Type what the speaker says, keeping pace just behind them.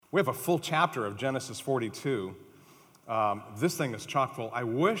We have a full chapter of Genesis 42. This thing is chock full. I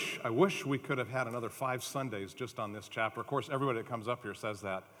wish we could have had another 5 Sundays just on this chapter. Of course, everybody that comes up here says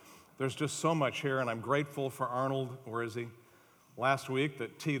that. There's just so much here, and I'm grateful for Arnold, where is he? Last week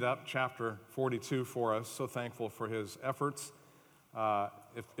that teed up chapter 42 for us. So thankful for his efforts.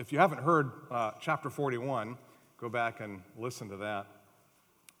 If you haven't heard chapter 41, go back and listen to that.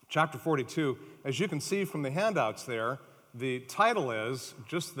 Chapter 42, as you can see from the handouts there, the title is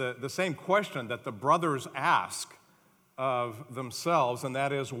just the same question that the brothers ask of themselves, and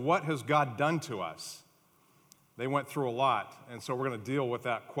that is, what has God done to us? They went through a lot, and so we're going to deal with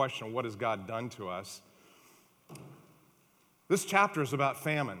that question, what has God done to us? This chapter is about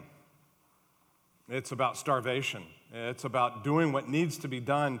famine. It's about starvation. It's about doing what needs to be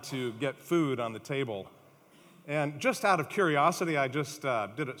done to get food on the table. And just out of curiosity, I just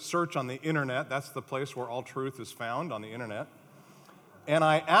did a search on the internet. That's the place where all truth is found, on the internet. And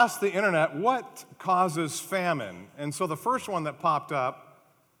I asked the internet, what causes famine? And so the first one that popped up,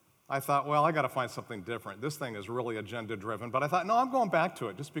 I thought, well, I got to find something different. This thing is really agenda-driven. But I thought, no, I'm going back to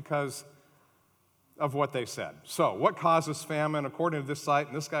it just because of what they said. So what causes famine? According to this site,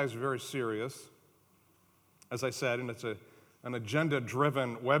 and this guy's very serious, as I said, and it's an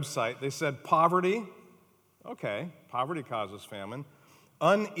agenda-driven website, they said poverty. Okay, poverty causes famine.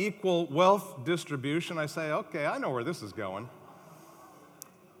 Unequal wealth distribution. I say, okay, I know where this is going.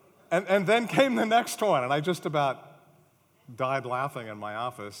 And then came the next one, and I just about died laughing in my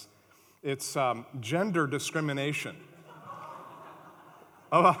office. It's gender discrimination.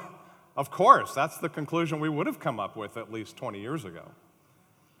 Of course, that's the conclusion we would have come up with at least 20 years ago.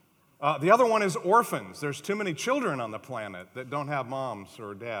 The other one is orphans. There's too many children on the planet that don't have moms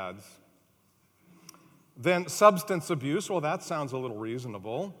or dads. Then substance abuse, well, that sounds a little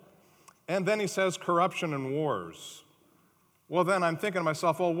reasonable. And then he says corruption and wars. Well, then I'm thinking to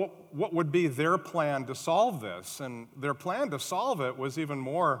myself, well, what would be their plan to solve this? And their plan to solve it was even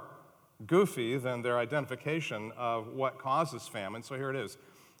more goofy than their identification of what causes famine. So here it is.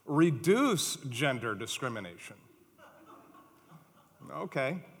 Reduce gender discrimination.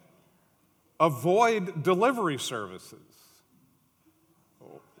 Okay. Avoid delivery services.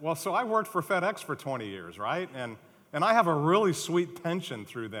 Well, so I worked for FedEx for 20 years, right? And I have a really sweet pension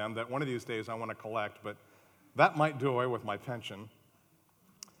through them that one of these days I want to collect, but that might do away with my pension.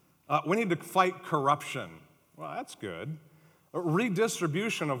 We need to fight corruption. Well, that's good.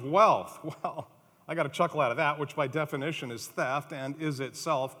 Redistribution of wealth. Well, I got a chuckle out of that, which by definition is theft and is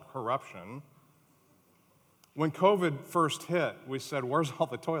itself corruption. When COVID first hit, we said, where's all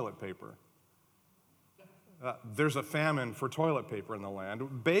the toilet paper? There's a famine for toilet paper in the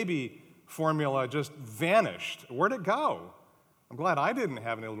land. Baby formula just vanished. Where'd it go? I'm glad I didn't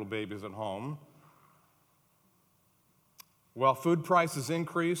have any little babies at home. Well, food prices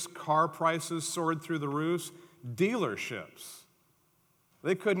increased, car prices soared through the roofs, dealerships,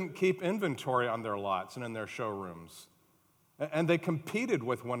 they couldn't keep inventory on their lots and in their showrooms. And they competed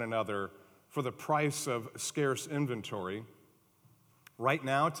with one another for the price of scarce inventory. Right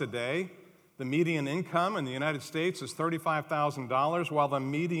now, today, the median income in the United States is $35,000, while the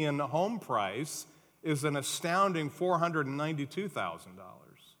median home price is an astounding $492,000.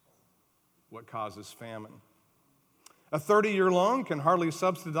 What causes famine? A 30-year loan can hardly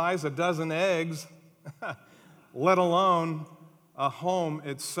subsidize a dozen eggs, let alone a home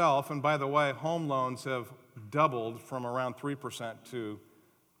itself. And by the way, home loans have doubled from around 3% to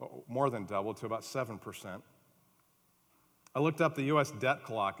more than doubled to about 7%. I looked up the U.S. debt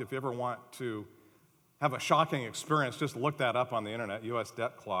clock. If you ever want to have a shocking experience, just look that up on the internet, U.S.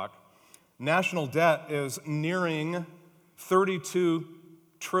 debt clock. National debt is nearing 32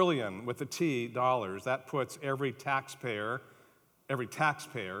 trillion with a T dollars. That puts every taxpayer in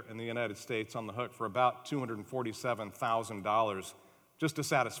the United States on the hook for about $247,000 just to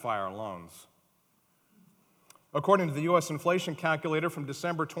satisfy our loans. According to the U.S. inflation calculator from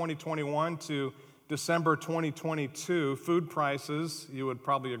December 2021 to December 2022, food prices, you would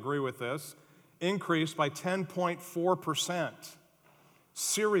probably agree with this, increased by 10.4%.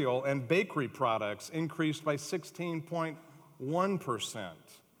 Cereal and bakery products increased by 16.1%.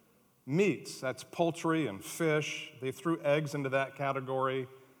 Meats, that's poultry and fish, they threw eggs into that category.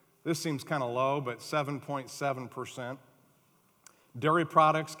 This seems kind of low, but 7.7%. Dairy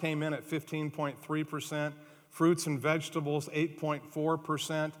products came in at 15.3%. Fruits and vegetables,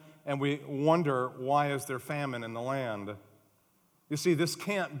 8.4%. And we wonder, why is there famine in the land? You see, this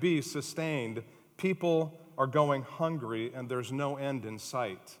can't be sustained. People are going hungry, and there's no end in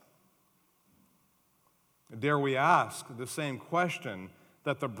sight. Dare we ask the same question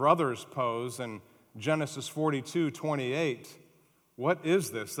that the brothers pose in Genesis 42:28? What is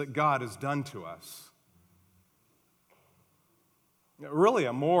this that God has done to us? Really,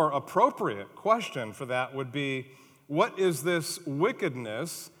 a more appropriate question for that would be, what is this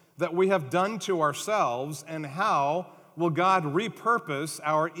wickedness that we have done to ourselves, and how will God repurpose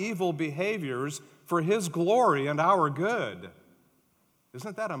our evil behaviors for His glory and our good?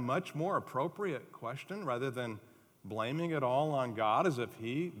 Isn't that a much more appropriate question rather than blaming it all on God as if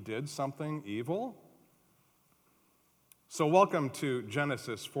He did something evil? So welcome to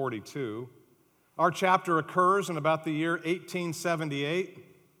Genesis 42. Our chapter occurs in about the year 1878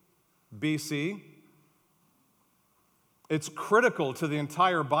 BC. It's critical to the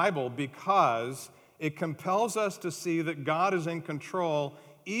entire Bible because it compels us to see that God is in control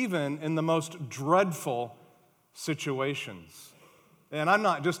even in the most dreadful situations. And I'm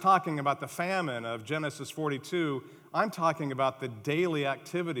not just talking about the famine of Genesis 42, I'm talking about the daily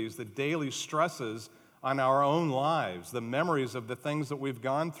activities, the daily stresses on our own lives, the memories of the things that we've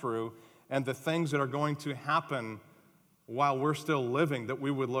gone through, and the things that are going to happen while we're still living that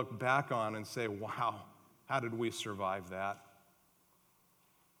we would look back on and say, wow, how did we survive that?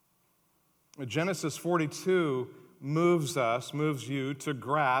 Genesis 42 moves you to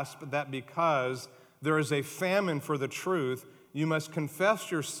grasp that because there is a famine for the truth, you must confess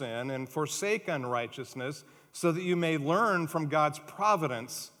your sin and forsake unrighteousness so that you may learn from God's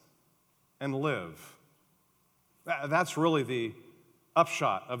providence and live. That's really the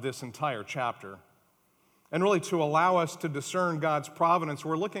upshot of this entire chapter. And really, to allow us to discern God's providence,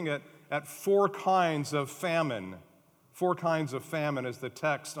 we're looking at four kinds of famine. Four kinds of famine as the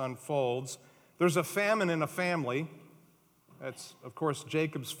text unfolds. There's a famine in a family. That's, of course,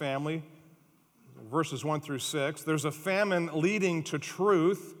 Jacob's family, verses 1 through 6. There's a famine leading to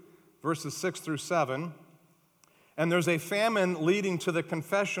truth, verses 6 through 7. And there's a famine leading to the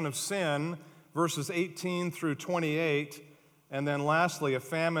confession of sin, verses 18 through 28. And then lastly, a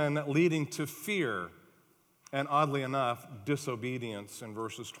famine leading to fear, and oddly enough, disobedience in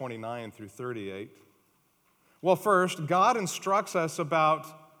verses 29 through 38. Well, first, God instructs us about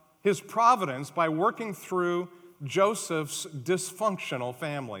His providence by working through Joseph's dysfunctional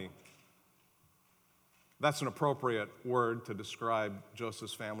family. That's an appropriate word to describe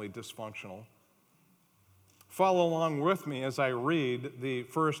Joseph's family, dysfunctional. Follow along with me as I read the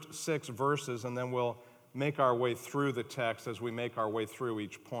first 6 verses, and then we'll make our way through the text as we make our way through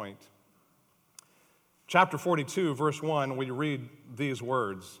each point. Chapter 42, verse 1, we read these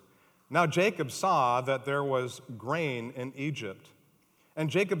words. Now Jacob saw that there was grain in Egypt. And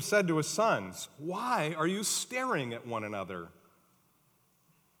Jacob said to his sons, "Why are you staring at one another?"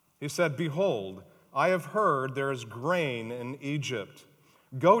 He said, "Behold, I have heard there is grain in Egypt.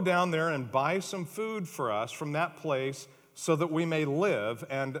 Go down there and buy some food for us from that place so that we may live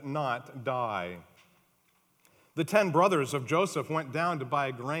and not die." The 10 brothers of Joseph went down to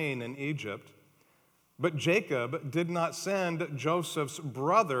buy grain in Egypt, but Jacob did not send Joseph's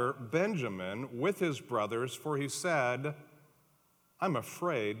brother Benjamin with his brothers, for he said, "I'm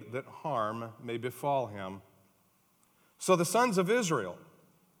afraid that harm may befall him." So the sons of Israel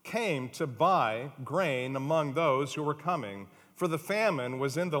came to buy grain among those who were coming, for the famine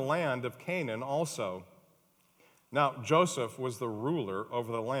was in the land of Canaan also. Now Joseph was the ruler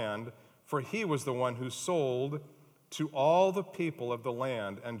over the land, for he was the one who sold to all the people of the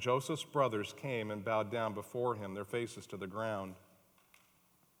land, and Joseph's brothers came and bowed down before him, their faces to the ground.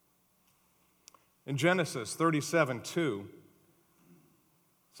 In Genesis 37:2,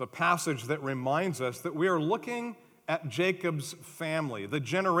 it's a passage that reminds us that we are looking at Jacob's family, the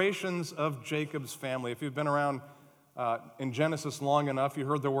generations of Jacob's family. If you've been around in Genesis long enough, you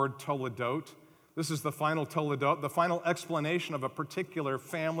heard the word Toledot. This is the final Toledot, the final explanation of a particular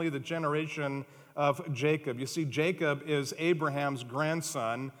family, the generation of Jacob. You see, Jacob is Abraham's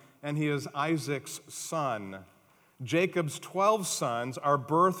grandson, and he is Isaac's son. Jacob's 12 sons are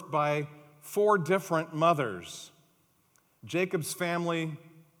birthed by 4 different mothers. Jacob's family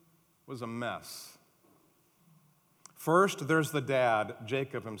was a mess. First, there's the dad,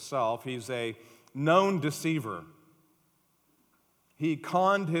 Jacob himself. He's a known deceiver. He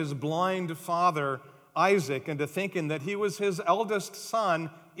conned his blind father, Isaac, into thinking that he was his eldest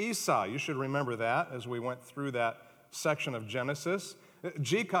son, Esau. You should remember that as we went through that section of Genesis.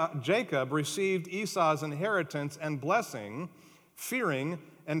 Jacob received Esau's inheritance and blessing, fearing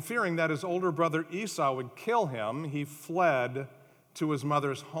that his older brother Esau would kill him. He fled to his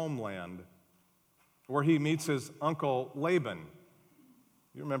mother's homeland, where he meets his uncle Laban.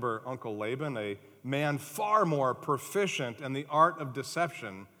 You remember Uncle Laban, a man far more proficient in the art of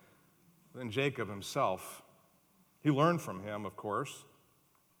deception than Jacob himself. He learned from him, of course.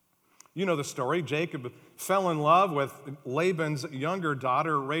 You know the story. Jacob fell in love with Laban's younger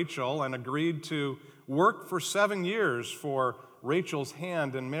daughter, Rachel, and agreed to work for 7 years for Rachel's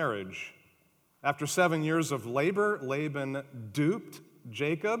hand in marriage. After 7 years of labor, Laban duped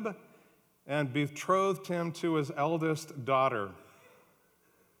Jacob and betrothed him to his eldest daughter.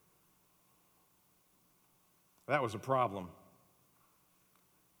 That was a problem.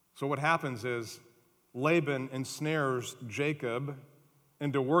 So what happens is Laban ensnares Jacob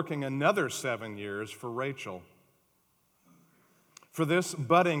into working another 7 years for Rachel. For this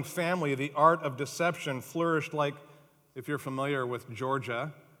budding family, the art of deception flourished like, if you're familiar with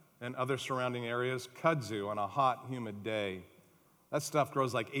Georgia and other surrounding areas, kudzu on a hot, humid day. That stuff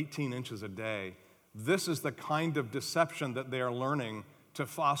grows like 18 inches a day. This is the kind of deception that they are learning to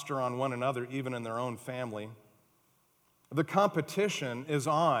foster on one another, even in their own family. The competition is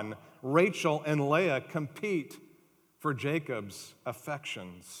on. Rachel and Leah compete for Jacob's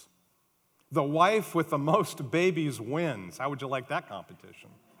affections. The wife with the most babies wins. How would you like that competition?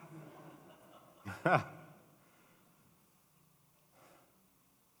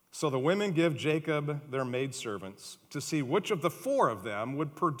 So the women give Jacob their maidservants to see which of the 4 of them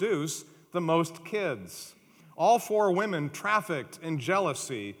would produce the most kids. All 4 women trafficked in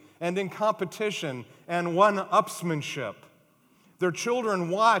jealousy and in competition and one-upsmanship. Their children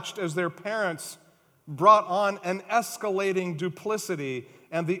watched as their parents brought on an escalating duplicity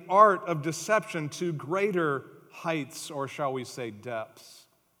and the art of deception to greater heights, or shall we say depths,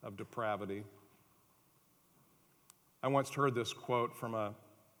 of depravity. I once heard this quote from a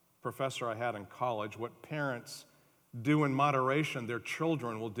professor I had in college: what parents do in moderation, their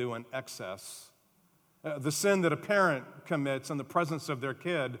children will do in excess. The sin that a parent commits in the presence of their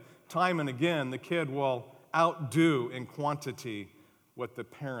kid, time and again, the kid will outdo in quantity what the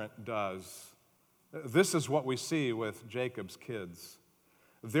parent does. This is what we see with Jacob's kids.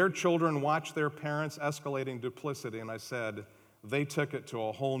 Their children watched their parents' escalating duplicity, and I said, they took it to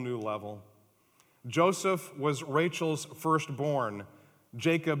a whole new level. Joseph was Rachel's firstborn,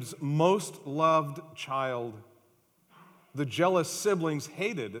 Jacob's most loved child. The jealous siblings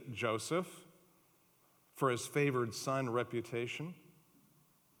hated Joseph for his favored son reputation.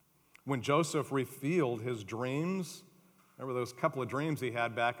 When Joseph revealed his dreams, remember those couple of dreams he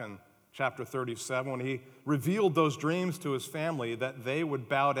had back in chapter 37, when he revealed those dreams to his family, that they would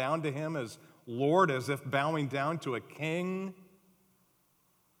bow down to him as Lord, as if bowing down to a king,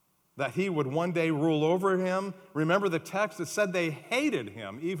 that he would one day rule over him. Remember the text that said they hated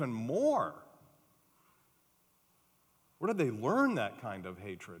him even more. Where did they learn that kind of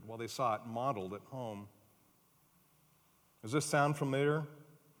hatred? Well, they saw it modeled at home. Does this sound familiar?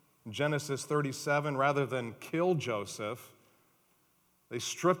 In Genesis 37, rather than kill Joseph, they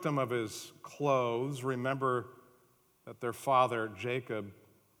stripped him of his clothes. Remember that their father, Jacob,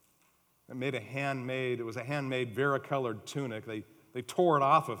 made it was a handmade varicolored tunic. They tore it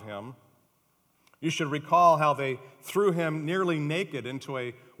off of him. You should recall how they threw him nearly naked into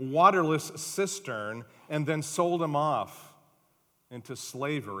a waterless cistern and then sold him off into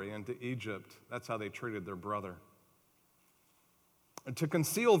slavery into Egypt. That's how they treated their brother. And to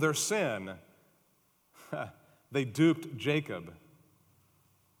conceal their sin, they duped Jacob.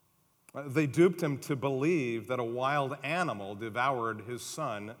 They duped him to believe that a wild animal devoured his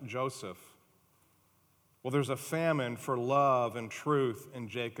son, Joseph. Well, there's a famine for love and truth in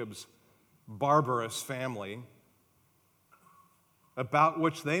Jacob's barbarous family, about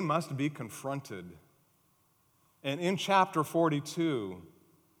which they must be confronted. And in chapter 42,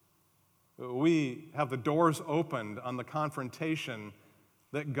 we have the doors opened on the confrontation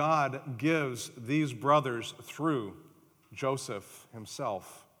that God gives these brothers through Joseph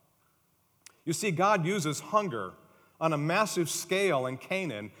himself. You see, God uses hunger on a massive scale in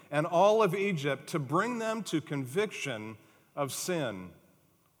Canaan and all of Egypt to bring them to conviction of sin.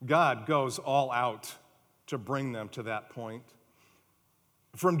 God goes all out to bring them to that point.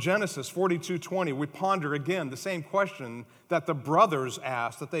 From Genesis 42:20, we ponder again the same question that the brothers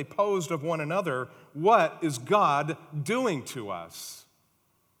asked, that they posed of one another: what is God doing to us?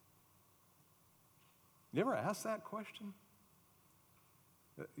 You ever ask that question?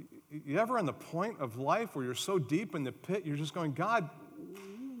 You ever in the point of life where you're so deep in the pit, you're just going, God,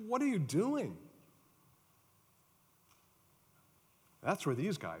 what are you doing? That's where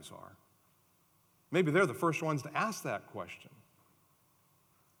these guys are. Maybe they're the first ones to ask that question.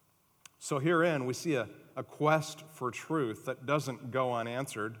 So herein we see a quest for truth that doesn't go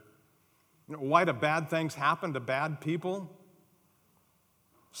unanswered. Why do bad things happen to bad people?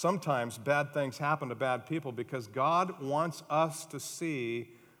 Sometimes bad things happen to bad people because God wants us to see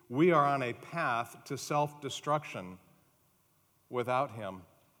we are on a path to self-destruction without Him.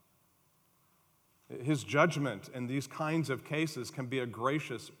 His judgment in these kinds of cases can be a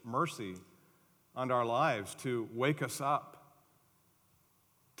gracious mercy on our lives to wake us up,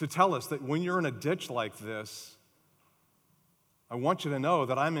 to tell us that when you're in a ditch like this, I want you to know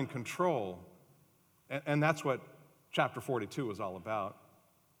that I'm in control. And that's what chapter 42 is all about.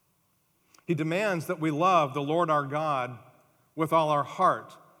 He demands that we love the Lord our God with all our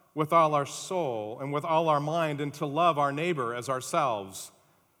heart, with all our soul, and with all our mind, and to love our neighbor as ourselves.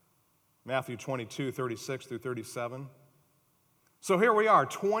 Matthew 22, 36 through 37. So here we are,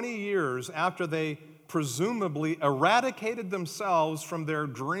 20 years after they presumably eradicated themselves from their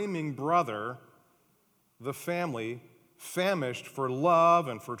dreaming brother, the family, famished for love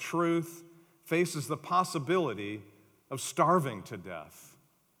and for truth, faces the possibility of starving to death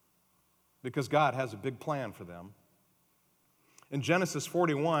because God has a big plan for them. In Genesis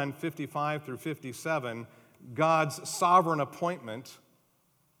 41, 55 through 57, God's sovereign appointment,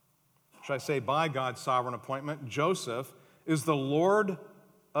 should I say by God's sovereign appointment, Joseph is the Lord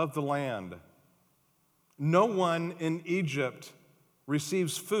of the land. No one in Egypt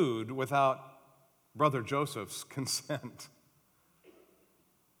receives food without brother Joseph's consent.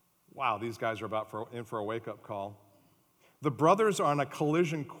 Wow, these guys are in for a wake-up call. The brothers are on a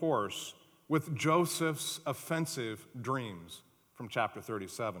collision course with Joseph's offensive dreams from chapter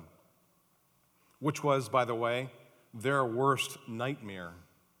 37, which was, by the way, their worst nightmare.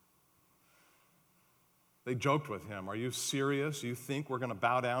 They joked with him, "Are you serious? You think we're going to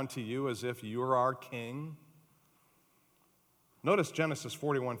bow down to you as if you're our king?" Notice Genesis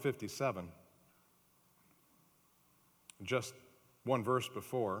 41:57. Just one verse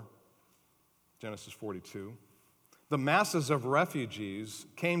before, Genesis 42. The masses of refugees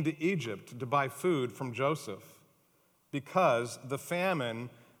came to Egypt to buy food from Joseph because the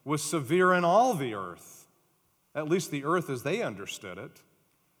famine was severe in all the earth, at least the earth as they understood it.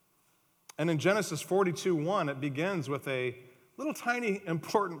 And in Genesis 42:1, it begins with a little tiny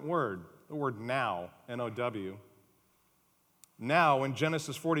important word, the word now, N-O-W. Now in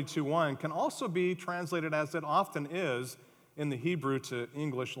Genesis 42:1 can also be translated as it often is in the Hebrew to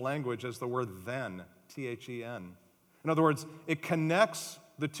English language as the word then, T-H-E-N. In other words, it connects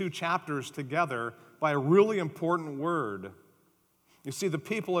the two chapters together by a really important word. You see, the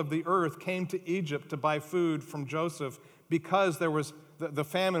people of the earth came to Egypt to buy food from Joseph because the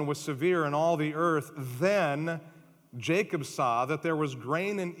famine was severe in all the earth. Then Jacob saw that there was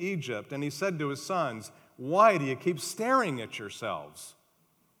grain in Egypt, and he said to his sons, "Why do you keep staring at yourselves?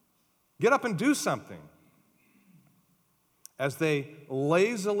 Get up and do something." As they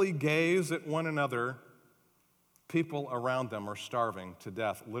lazily gaze at one another, people around them are starving to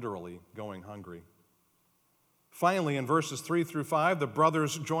death, literally going hungry. Finally, in verses 3 through 5, the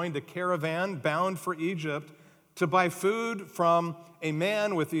brothers joined a caravan bound for Egypt to buy food from a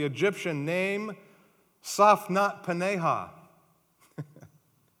man with the Egyptian name Safnat-Paneah.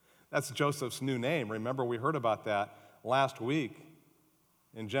 That's Joseph's new name. Remember, we heard about that last week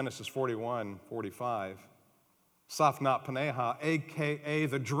in Genesis 41:45. Safnat-Paneah, a.k.a.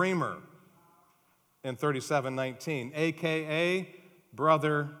 the dreamer, in 37:19, a.k.a.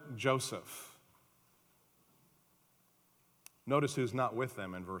 brother Joseph. Notice who's not with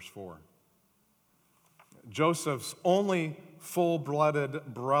them in verse 4. Joseph's only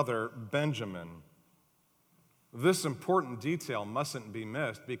full-blooded brother, Benjamin. This important detail mustn't be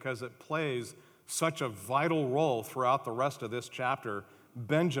missed because it plays such a vital role throughout the rest of this chapter.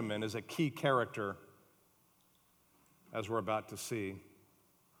 Benjamin is a key character, as we're about to see.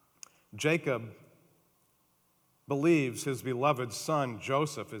 Jacob believes his beloved son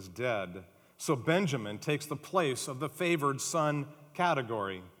Joseph is dead, so Benjamin takes the place of the favored son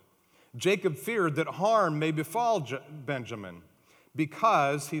category. Jacob feared that harm may befall Benjamin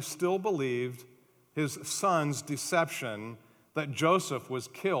because he still believed his son's deception that Joseph was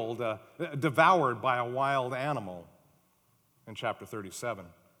killed, devoured by a wild animal in chapter 37.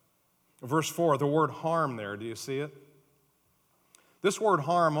 Verse 4, the word harm there, do you see it? This word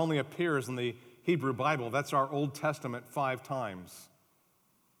harm only appears in the Hebrew Bible. That's our Old Testament 5 times,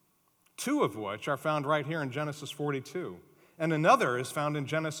 2 of which are found right here in Genesis 42. And another is found in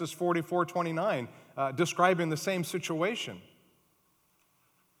Genesis 44:29, describing the same situation.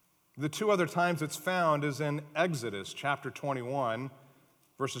 The 2 other times it's found is in Exodus chapter 21,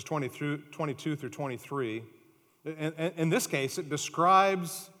 verses 22 through 23. In this case, it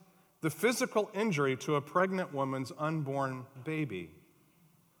describes the physical injury to a pregnant woman's unborn baby.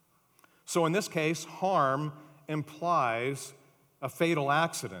 So in this case, harm implies a fatal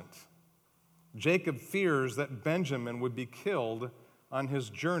accident. Jacob fears that Benjamin would be killed on his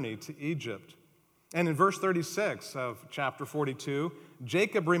journey to Egypt. And in verse 36 of chapter 42,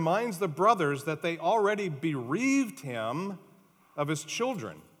 Jacob reminds the brothers that they already bereaved him of his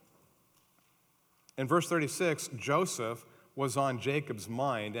children. In verse 36, Joseph was on Jacob's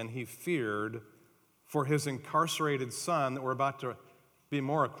mind, and he feared for his incarcerated son that we're about to be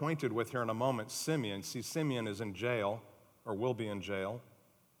more acquainted with here in a moment, Simeon. See, Simeon is in jail, or will be in jail.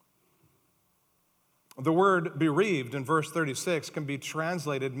 The word bereaved in verse 36 can be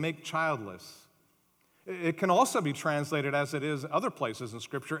translated make childless. It can also be translated, as it is other places in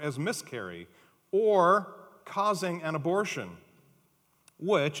Scripture, as miscarry or causing an abortion,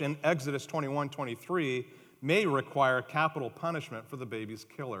 which in Exodus 21:23 may require capital punishment for the baby's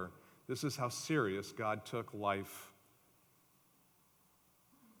killer. This is how serious God took life.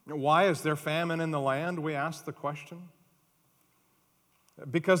 Why is there famine in the land, we ask the question?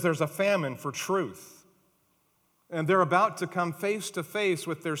 Because there's a famine for truth. And they're about to come face to face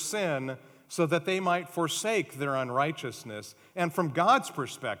with their sin so that they might forsake their unrighteousness and, from God's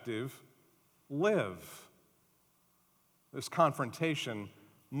perspective, live. This confrontation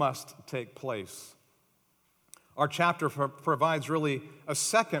must take place. Our chapter provides really a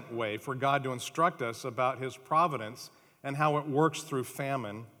second way for God to instruct us about his providence and how it works through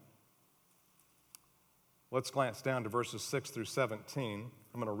famine. Let's glance down to verses 6 through 17.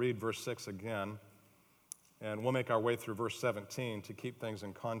 I'm going to read verse 6 again, and we'll make our way through verse 17 to keep things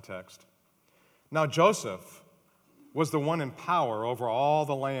in context. Now Joseph was the one in power over all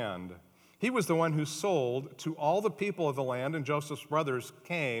the land. He was the one who sold to all the people of the land, and Joseph's brothers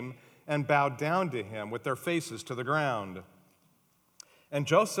came and bowed down to him with their faces to the ground. And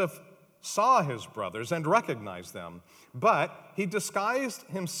Joseph saw his brothers and recognized them, but he disguised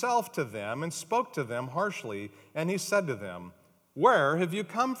himself to them and spoke to them harshly, and he said to them, "Where have you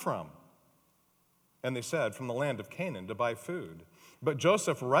come from?" And they said, "From the land of Canaan to buy food." But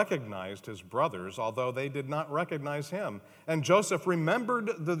Joseph recognized his brothers, although they did not recognize him. And Joseph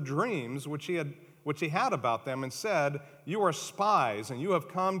remembered the dreams which he had about them and said, "You are spies, and you have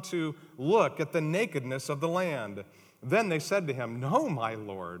come to look at the nakedness of the land." Then they said to him, "No, my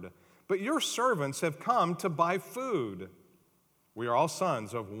lord, but your servants have come to buy food. We are all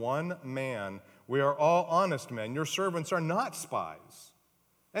sons of one man. We are all honest men. Your servants are not spies."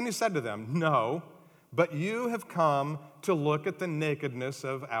 And he said to them, "No, but you have come to look at the nakedness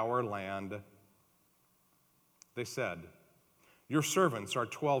of our land." They said, "Your servants are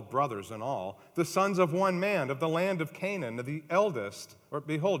 12 brothers in all, the sons of one man of the land of Canaan. The eldest, or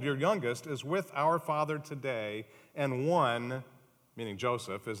behold, your youngest, is with our father today, and one," meaning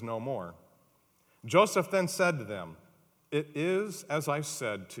Joseph, "is no more." Joseph then said to them, "It is as I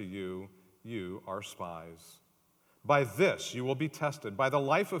said to you, you are spies. By this you will be tested. By the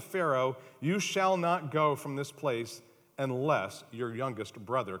life of Pharaoh, you shall not go from this place unless your youngest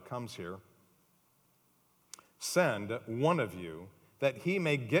brother comes here. Send one of you, that he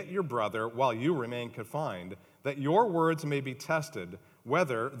may get your brother while you remain confined, that your words may be tested,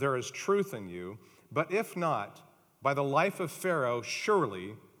 whether there is truth in you. But if not, by the life of Pharaoh,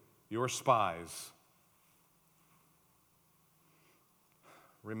 surely you are spies."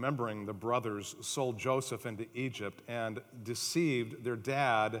 Remembering the brothers sold Joseph into Egypt and deceived their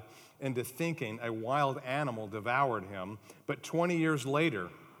dad into thinking a wild animal devoured him. But 20 years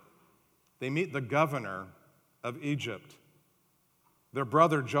later, they meet the governor of Egypt. Their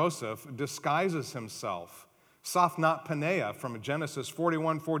brother Joseph disguises himself. Sophnath Paneah from Genesis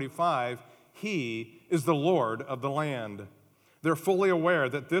 41:45, he is the Lord of the land. They're fully aware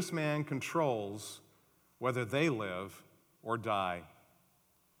that this man controls whether they live or die.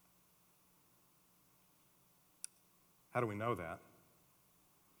 How do we know that?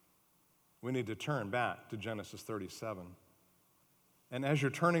 We need to turn back to Genesis 37. And as you're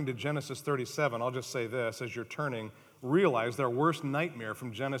turning to Genesis 37, I'll just say this, as you're turning, realize their worst nightmare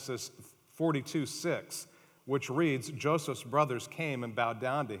from Genesis 42:6, which reads, Joseph's brothers came and bowed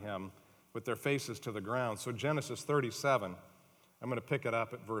down to him with their faces to the ground. So Genesis 37, I'm going to pick it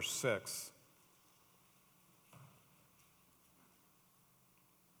up at verse 6.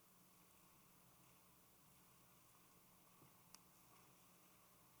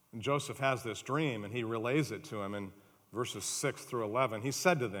 And Joseph has this dream, and he relays it to him in verses 6 through 11. He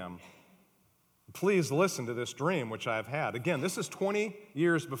said to them, "Please listen to this dream which I have had." Again, this is 20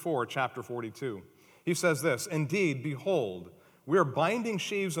 years before chapter 42. He says this, "Indeed, behold, we are binding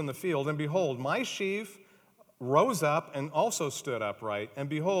sheaves in the field, and behold, my sheaf rose up and also stood upright, and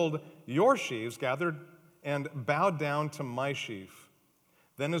behold, your sheaves gathered and bowed down to my sheaf."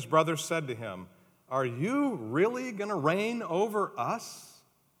 Then his brothers said to him, "Are you really going to reign over us?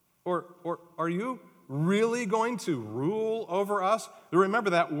 Or are you really going to rule over us?" Remember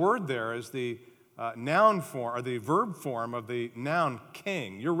that word there is the noun form, or the verb form of the noun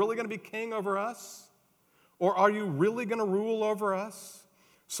king. You're really going to be king over us? Or are you really going to rule over us?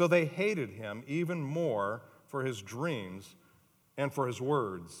 So they hated him even more for his dreams and for his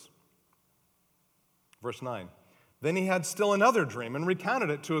words. Verse 9. Then he had still another dream and recounted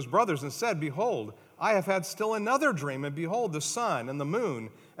it to his brothers and said, Behold, I have had still another dream, and behold, the sun and the moon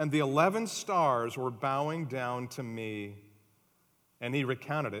and the 11 stars were bowing down to me. And he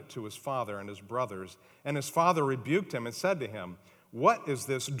recounted it to his father and his brothers. And his father rebuked him and said to him, What is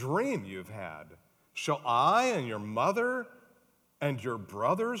this dream you've had? Shall I and your mother and your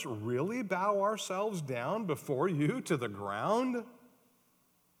brothers really bow ourselves down before you to the ground?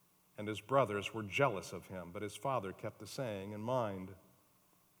 And his brothers were jealous of him, but his father kept the saying in mind.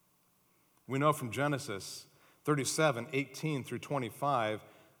 We know from Genesis 37, 18 through 25,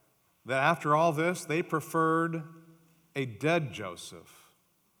 that after all this, they preferred a dead Joseph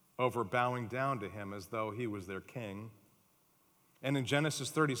over bowing down to him as though he was their king. And in Genesis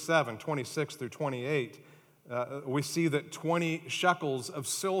 37, 26 through 28, we see that 20 shekels of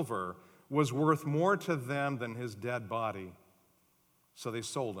silver was worth more to them than his dead body. So they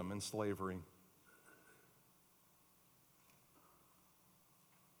sold him in slavery.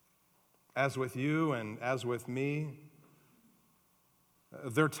 As with you and as with me,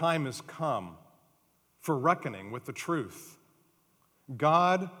 their time has come for reckoning with the truth.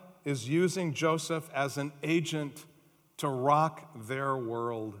 God is using Joseph as an agent to rock their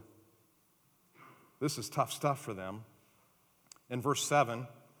world. This is tough stuff for them. In verse 7,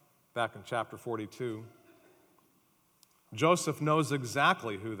 back in chapter 42, Joseph knows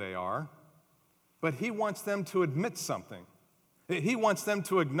exactly who they are, but he wants them to admit something. He wants them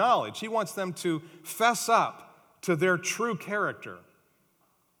to acknowledge. He wants them to fess up to their true character.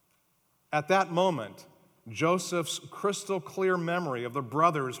 At that moment, Joseph's crystal clear memory of the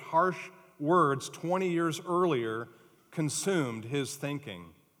brothers' harsh words 20 years earlier consumed his thinking.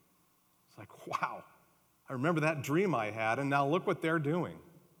 It's like, wow, I remember that dream I had, and now look what they're doing.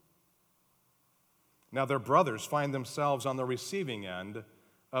 Now their brothers find themselves on the receiving end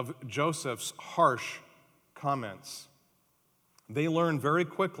of Joseph's harsh comments. They learn very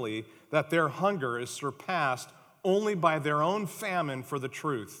quickly that their hunger is surpassed only by their own famine for the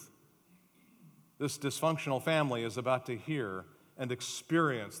truth. This dysfunctional family is about to hear and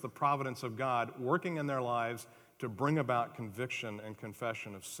experience the providence of God working in their lives to bring about conviction and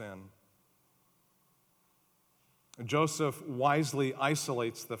confession of sin. Joseph wisely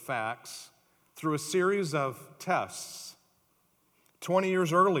isolates the facts through a series of tests. 20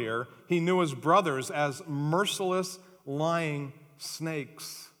 years earlier, he knew his brothers as merciless, lying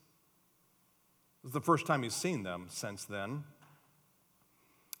snakes. This is the first time he's seen them since then.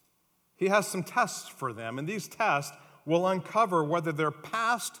 He has some tests for them, and these tests will uncover whether their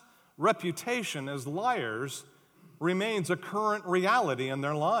past reputation as liars remains a current reality in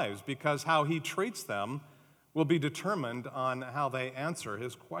their lives, because how he treats them will be determined on how they answer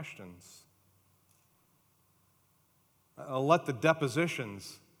his questions. Let the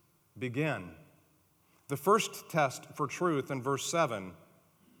depositions begin. The first test for truth in verse 7,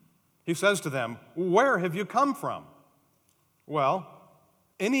 he says to them, Where have you come from? Well,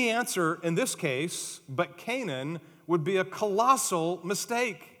 any answer in this case but Canaan would be a colossal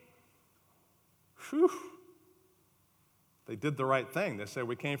mistake. Whew. They did the right thing. They said,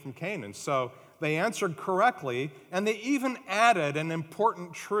 We came from Canaan. So they answered correctly, and they even added an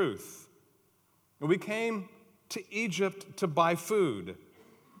important truth. We came to Egypt to buy food.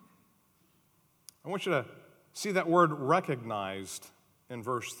 I want you to see that word recognized in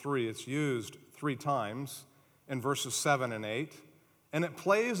verse 3. It's used 3 times in verses 7 and 8, and it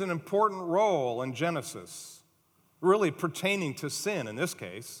plays an important role in Genesis, really pertaining to sin in this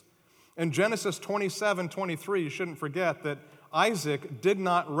case. In Genesis 27:23, you shouldn't forget that Isaac did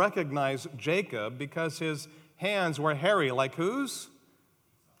not recognize Jacob because his hands were hairy, like whose?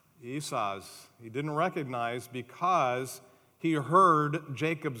 Esau's. He didn't recognize because he heard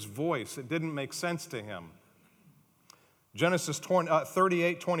Jacob's voice. It didn't make sense to him. Genesis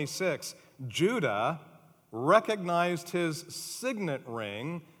 38:26, Judah recognized his signet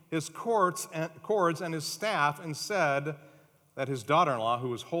ring, his cords and his staff, and said that his daughter-in-law, who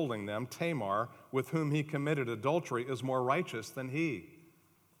was holding them, Tamar, with whom he committed adultery, is more righteous than he.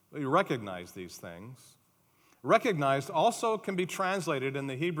 He recognized these things. Recognized also can be translated in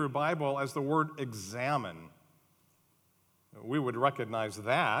the Hebrew Bible as the word examine. We would recognize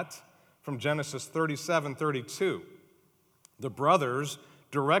that from Genesis 37:32. The brothers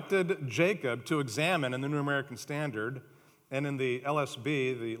directed Jacob to examine in the New American Standard, and in the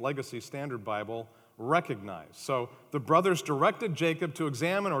LSB, the Legacy Standard Bible, recognize. So the brothers directed Jacob to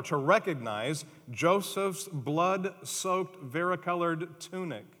examine or to recognize Joseph's blood-soaked, varicolored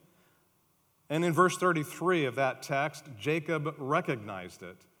tunic. And in verse 33 of that text, Jacob recognized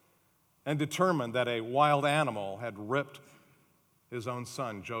it and determined that a wild animal had ripped his own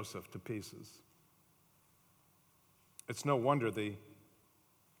son, Joseph, to pieces. It's no wonder the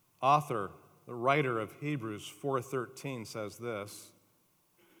author, the writer of Hebrews 4:13 says this.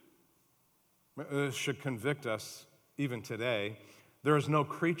 This should convict us even today. There is no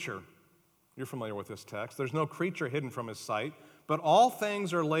creature, you're familiar with this text, there's no creature hidden from his sight, but all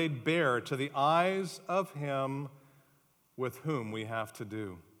things are laid bare to the eyes of him with whom we have to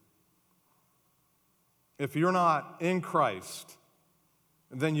do. If you're not in Christ,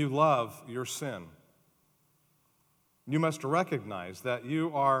 then you love your sin. You must recognize that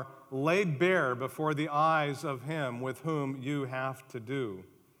you are laid bare before the eyes of him with whom you have to do.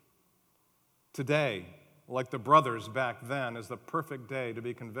 Today, like the brothers back then, is the perfect day to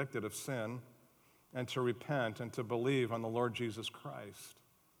be convicted of sin and to repent and to believe on the Lord Jesus Christ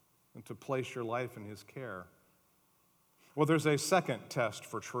and to place your life in his care. Well, there's a second test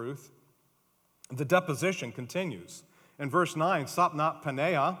for truth. The deposition continues. In verse 9, Sopnot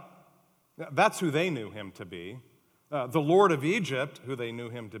Paneah, that's who they knew him to be. The Lord of Egypt, who they knew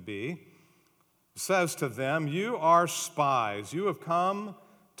him to be, says to them, "You are spies. You have come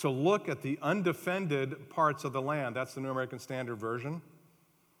to look at the undefended parts of the land." That's the New American Standard Version.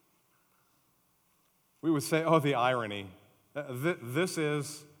 We would say, oh, the irony. This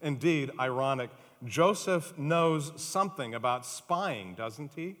is indeed ironic. Joseph knows something about spying,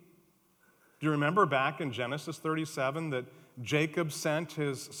 doesn't he? Do you remember back in Genesis 37 that Jacob sent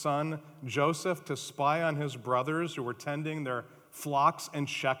his son Joseph to spy on his brothers who were tending their flocks in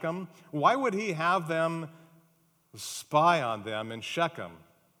Shechem? Why would he have them spy on them in Shechem?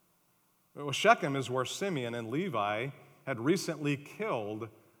 Well, Shechem is where Simeon and Levi had recently killed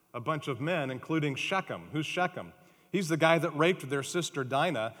a bunch of men, including Shechem. Who's Shechem? He's the guy that raped their sister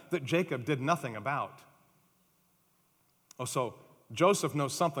Dinah that Jacob did nothing about. Oh, so Joseph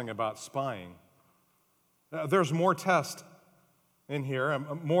knows something about spying. There's more test in here,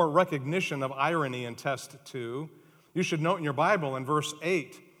 more recognition of irony in test 2. You should note in your Bible in verse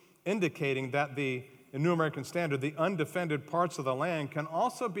 8, indicating that in New American Standard, the undefended parts of the land can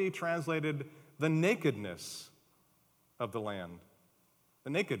also be translated the nakedness of the land. The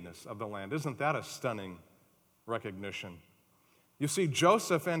nakedness of the land. Isn't that a stunning recognition? You see,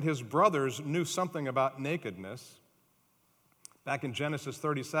 Joseph and his brothers knew something about nakedness. Back in Genesis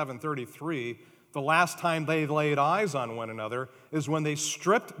 37:33, the last time they laid eyes on one another is when they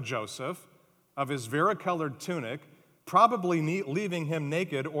stripped Joseph of his varicolored tunic, probably leaving him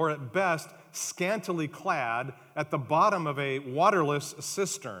naked or at best scantily clad at the bottom of a waterless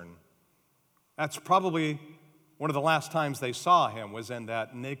cistern. That's probably one of the last times they saw him, was in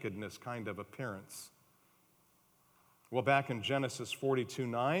that nakedness kind of appearance. Well, back in Genesis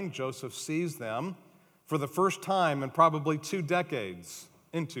 42:9, Joseph sees them for the first time in probably 2 decades,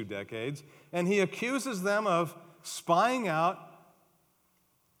 and he accuses them of spying out.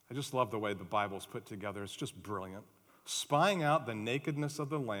 I just love the way the Bible's put together. It's just brilliant. Spying out the nakedness of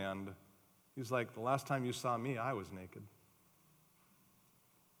the land. He's like, the last time you saw me, I was naked.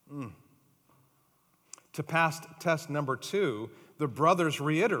 To pass test number 2, the brothers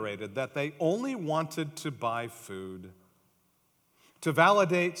reiterated that they only wanted to buy food. To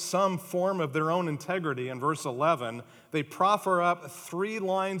validate some form of their own integrity, in verse 11, they proffer up 3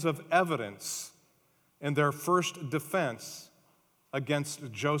 lines of evidence in their first defense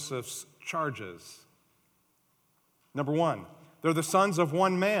against Joseph's charges. Number 1, they're the sons of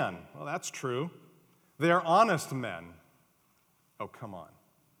one man. Well, that's true. They are honest men. Oh, come on.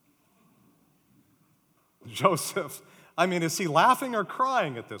 Joseph, is he laughing or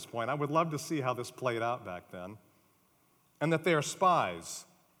crying at this point? I would love to see how this played out back then. And that they are spies.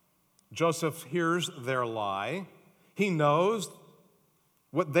 Joseph hears their lie. He knows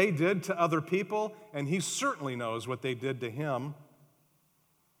what they did to other people, and he certainly knows what they did to him.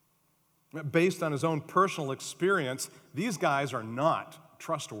 Based on his own personal experience, these guys are not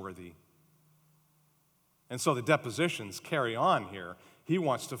trustworthy. And so the depositions carry on here. He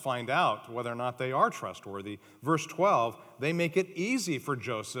wants to find out whether or not they are trustworthy. Verse 12, they make it easy for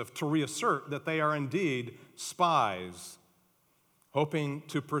Joseph to reassert that they are indeed spies. Hoping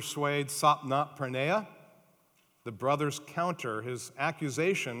to persuade Sopnot Paneah, the brothers counter his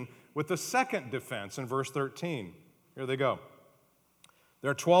accusation with the second defense in verse 13. Here they go. There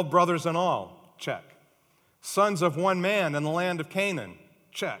are 12 brothers in all. Check. Sons of one man in the land of Canaan.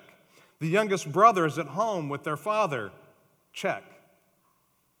 Check. The youngest brother is at home with their father. Check.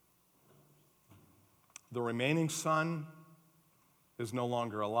 The remaining son is no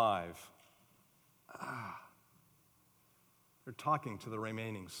longer alive. They're talking to the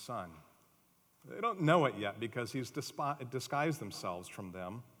remaining son. They don't know it yet because he's disguised themselves from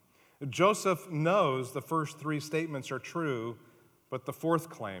them. Joseph knows the first three statements are true, but the fourth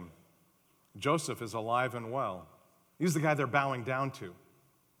claim, Joseph is alive and well. He's the guy they're bowing down to.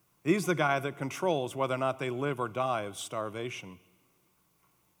 He's the guy that controls whether or not they live or die of starvation.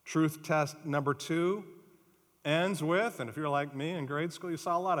 Truth test number 2 ends with, and if you're like me in grade school, you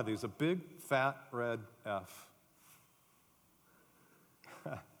saw a lot of these, a big, fat, red F.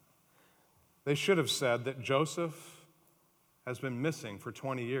 They should have said that Joseph has been missing for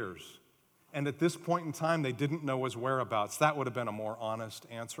 20 years. And at this point in time, they didn't know his whereabouts. That would have been a more honest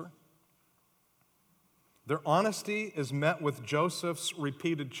answer. Their honesty is met with Joseph's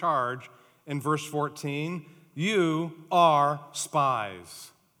repeated charge in verse 14, "You are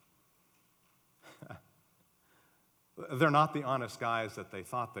spies." They're not the honest guys that they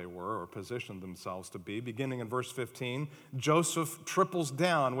thought they were or positioned themselves to be. Beginning in verse 15, Joseph triples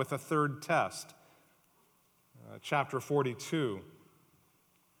down with a third test. Chapter 42,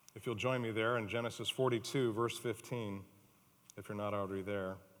 if you'll join me there in Genesis 42, verse 15, if you're not already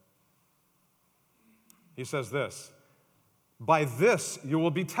there. He says this, "By this you will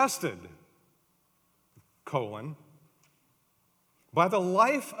be tested, by the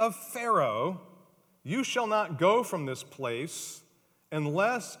life of Pharaoh, you shall not go from this place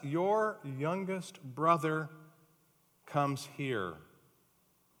unless your youngest brother comes here."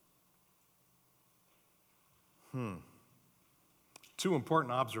 Two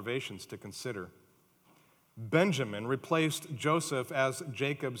important observations to consider. Benjamin replaced Joseph as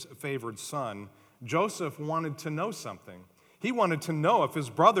Jacob's favored son. Joseph wanted to know something. He wanted to know if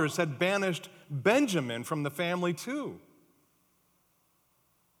his brothers had banished Benjamin from the family too.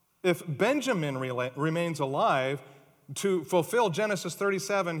 If Benjamin remains alive to fulfill Genesis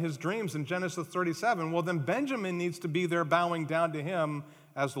 37, his dreams in Genesis 37, well, then Benjamin needs to be there bowing down to him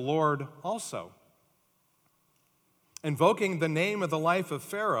as Lord also. Invoking the name of the life of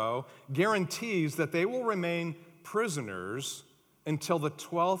Pharaoh guarantees that they will remain prisoners until the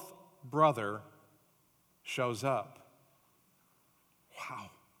 12th brother shows up. Wow.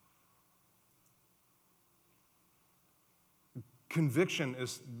 Conviction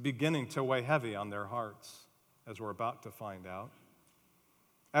is beginning to weigh heavy on their hearts, as we're about to find out.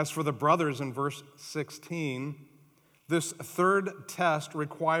 As for the brothers in verse 16, this third test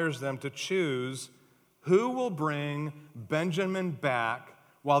requires them to choose who will bring Benjamin back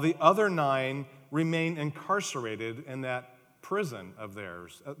while the other 9 remain incarcerated in that prison of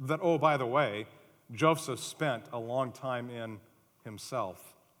theirs. That, oh, by the way, Joseph spent a long time in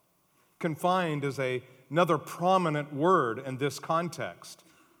himself. Confined is another prominent word in this context.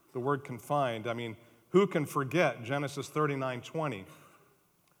 The word confined, who can forget Genesis 39:20?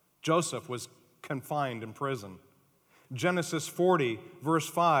 Joseph was confined in prison. Genesis 40, verse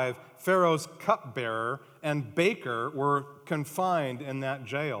 5, Pharaoh's cupbearer and baker were confined in that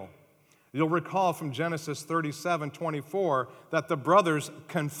jail. You'll recall from Genesis 37:24 that the brothers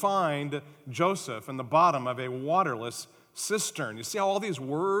confined Joseph in the bottom of a waterless cistern. You see how all these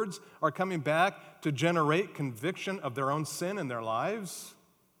words are coming back to generate conviction of their own sin in their lives?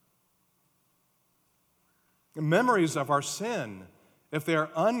 Memories of our sin, if they are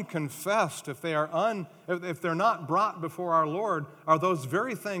unconfessed, if they're not brought before our Lord, are those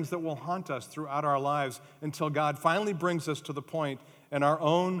very things that will haunt us throughout our lives until God finally brings us to the point in our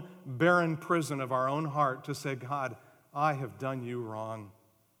own barren prison of our own heart to say, God, I have done you wrong.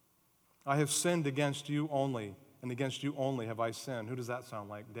 I have sinned against you only, and against you only have I sinned. Who does that sound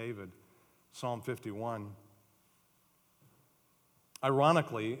like? David, Psalm 51.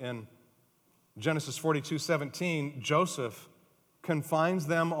 Ironically, in Genesis 42:17, Joseph confines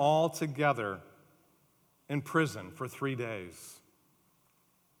them all together in prison for 3 days.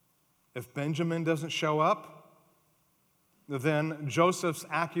 If Benjamin doesn't show up, then Joseph's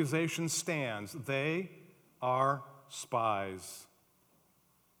accusation stands. They are spies.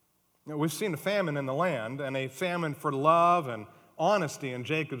 Now, we've seen a famine in the land and a famine for love and honesty in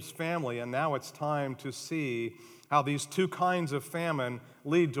Jacob's family, and now it's time to see how these two kinds of famine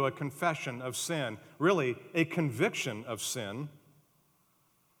lead to a confession of sin, really a conviction of sin.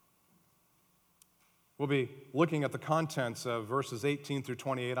 We'll be looking at the contents of verses 18 through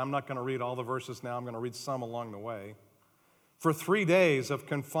 28. I'm not going to read all the verses now. I'm going to read some along the way. For 3 days of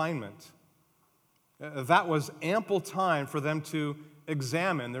confinement, that was ample time for them to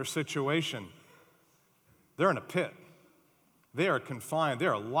examine their situation. They're in a pit. They are confined. They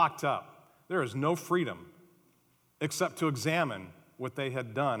are locked up. There is no freedom except to examine what they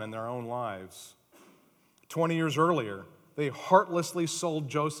had done in their own lives. 20 years earlier, they heartlessly sold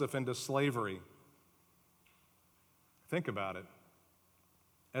Joseph into slavery. Think about it.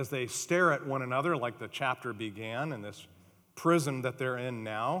 As they stare at one another like the chapter began in this prison that they're in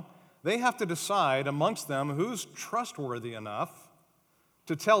now, they have to decide amongst them who's trustworthy enough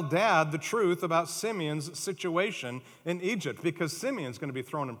to tell Dad the truth about Simeon's situation in Egypt, because Simeon's going to be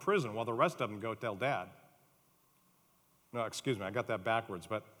thrown in prison while the rest of them go tell Dad. No, excuse me, I got that backwards,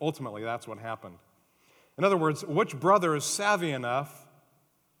 but ultimately that's what happened. In other words, which brother is savvy enough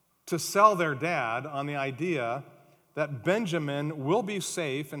to sell their dad on the idea that Benjamin will be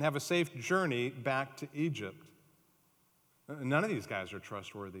safe and have a safe journey back to Egypt? None of these guys are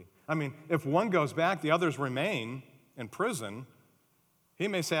trustworthy. I mean, if one goes back, the others remain in prison. He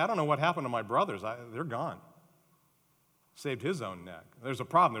may say, I don't know what happened to my brothers. They're gone. Saved his own neck. There's a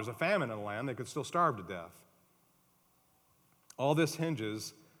problem. There's a famine in the land. They could still starve to death. All this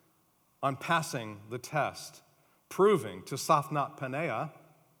hinges on passing the test, proving to Safnat Paneah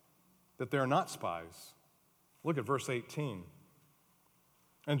that they're not spies. Look at verse 18.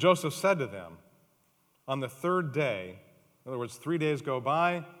 And Joseph said to them, on the third day, in other words, 3 days go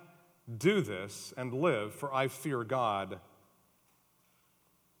by, do this and live, for I fear God.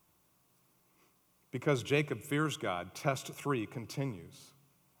 Because Jacob fears God, test 3 continues.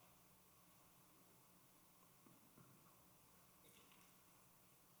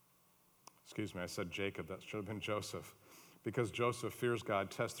 Excuse me, I said Jacob, that should have been Joseph. Because Joseph fears God,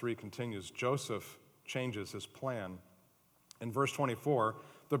 test 3 continues. Joseph changes his plan. In verse 24,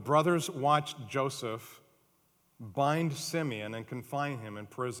 the brothers watched Joseph bind Simeon and confine him in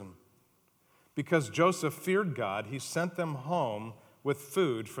prison. Because Joseph feared God, he sent them home with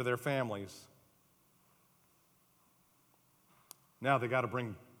food for their families. Now they got to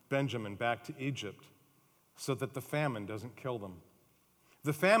bring Benjamin back to Egypt so that the famine doesn't kill them.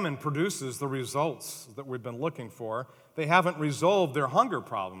 The famine produces the results that we've been looking for. They haven't resolved their hunger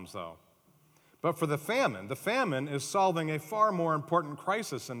problems, though. But for the famine is solving a far more important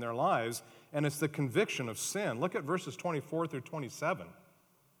crisis in their lives, and it's the conviction of sin. Look at verses 24 through 27.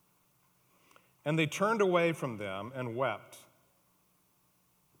 And they turned away from them and wept.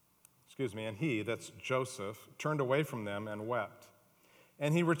 And he, that's Joseph, turned away from them and wept.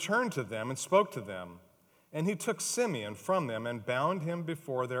 And he returned to them and spoke to them. And he took Simeon from them and bound him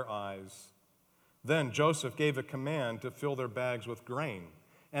before their eyes. Then Joseph gave a command to fill their bags with grain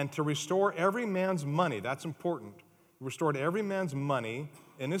and to restore every man's money. That's important. He restored every man's money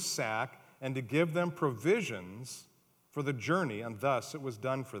in his sack and to give them provisions for the journey, and thus it was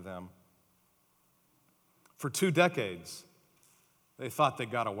done for them. For 2 decades, they thought they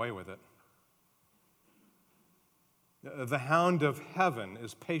got away with it. The hound of heaven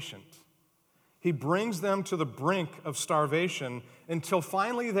is patient. He brings them to the brink of starvation until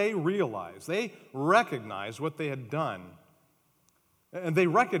finally they recognize what they had done. And they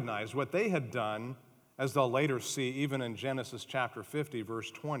recognize what they had done, as they'll later see, even in Genesis chapter 50,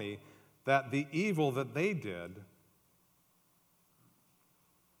 verse 20, that the evil that they did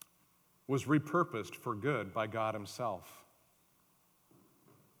was repurposed for good by God himself.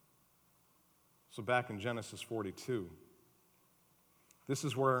 So back in Genesis 42, this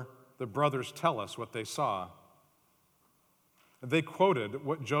is where the brothers tell us what they saw. They quoted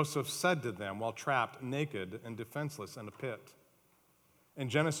what Joseph said to them while trapped naked and defenseless in a pit. In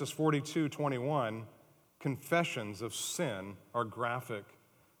Genesis 42:21, confessions of sin are graphic.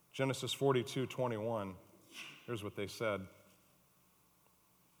 Genesis 42:21, here's what they said.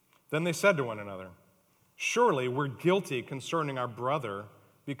 Then they said to one another, surely we're guilty concerning our brother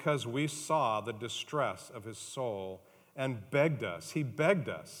because we saw the distress of his soul and begged us. He begged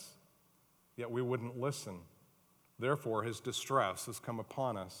us, yet we wouldn't listen. Therefore, his distress has come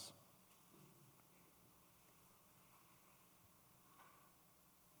upon us.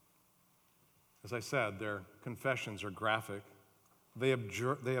 As I said, their confessions are graphic. They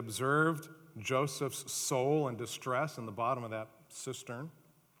observed Joseph's soul in distress in the bottom of that cistern.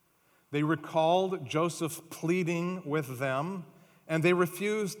 They recalled Joseph pleading with them, and they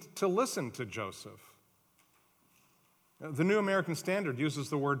refused to listen to Joseph. The New American Standard uses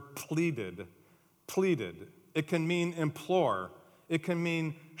the word pleaded. Pleaded. It can mean implore. It can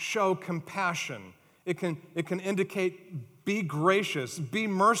mean show compassion. It can indicate be gracious, be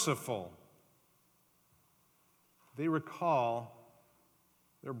merciful. They recall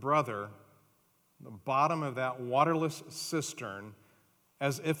their brother, the bottom of that waterless cistern,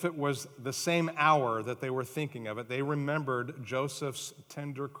 as if it was the same hour that they were thinking of it. They remembered Joseph's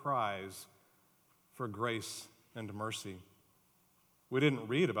tender cries for grace and mercy. We didn't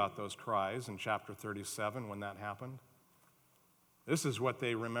read about those cries in chapter 37 when that happened. This is what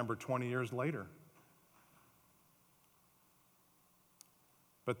they remember 20 years later.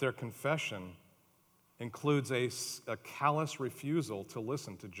 But their confession includes a callous refusal to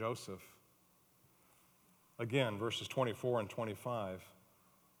listen to Joseph. Again, verses 24 and 25.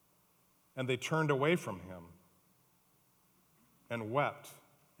 And they turned away from him and wept.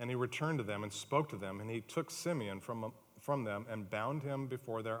 And he returned to them and spoke to them. And he took Simeon from them and bound him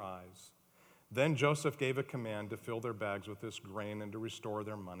before their eyes. Then Joseph gave a command to fill their bags with this grain and to restore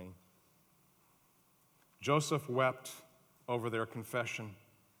their money. Joseph wept over their confession.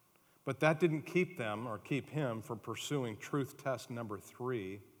 But that didn't keep them or keep him from pursuing truth test number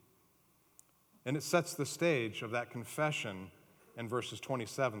 3. And it sets the stage of that confession in verses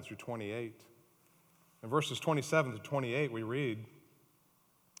 27 through 28. In verses 27 to 28, we read,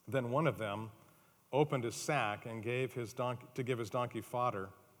 Then one of them opened his sack and gave his donkey fodder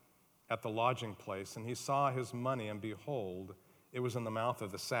at the lodging place, and he saw his money, and behold, it was in the mouth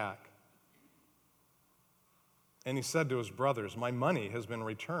of the sack. And he said to his brothers, My money has been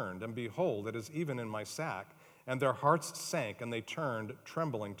returned, and behold, it is even in my sack. And their hearts sank, and they turned,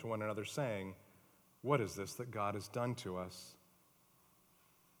 trembling to one another, saying, What is this that God has done to us?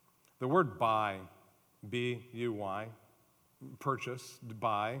 The word buy, B-U-Y, purchase,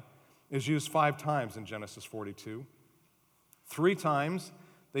 buy, is used 5 times in Genesis 42. 3 times,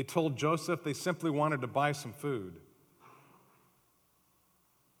 they told Joseph they simply wanted to buy some food.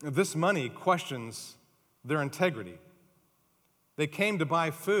 This money questions their integrity. They came to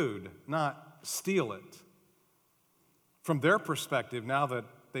buy food, not steal it. From their perspective, now that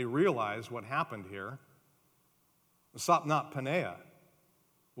they realize what happened here, Sapnat Paneah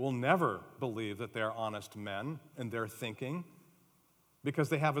will never believe that they're honest men in their thinking because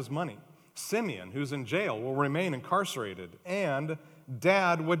they have his money. Simeon, who's in jail, will remain incarcerated, and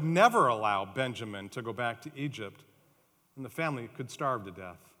Dad would never allow Benjamin to go back to Egypt, and the family could starve to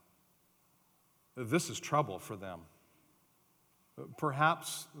death. This is trouble for them.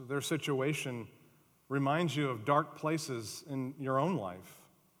 Perhaps their situation reminds you of dark places in your own life.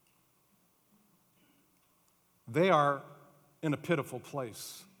 They are in a pitiful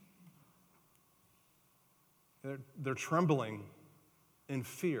place. They're trembling in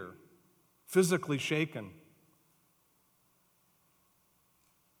fear, physically shaken.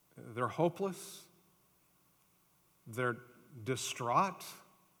 They're hopeless. They're distraught.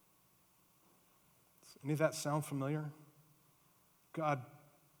 Does any of that sound familiar? God,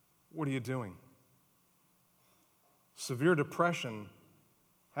 what are you doing? Severe depression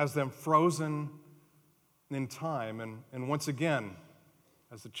has them frozen in time, and once again,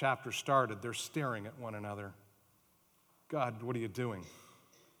 as the chapter started, they're staring at one another. God, what are you doing?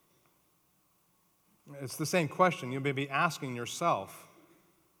 It's the same question you may be asking yourself.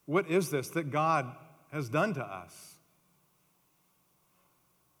 What is this that God has done to us?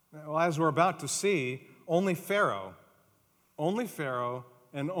 Well, as we're about to see, only Pharaoh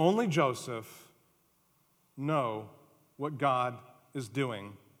and only Joseph know what God is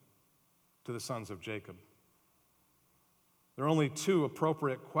doing to the sons of Jacob. There are only 2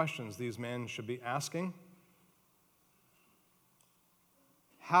 appropriate questions these men should be asking.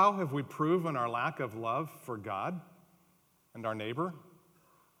 How have we proven our lack of love for God and our neighbor?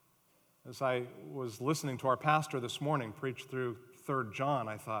 As I was listening to our pastor this morning preach through 3 John,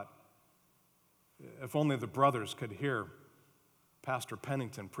 I thought, if only the brothers could hear Pastor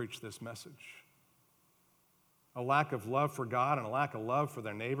Pennington preach this message. A lack of love for God and a lack of love for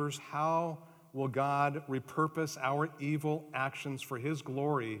their neighbors. How will God repurpose our evil actions for His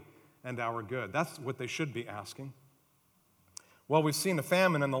glory and our good? That's what they should be asking. Well, we've seen a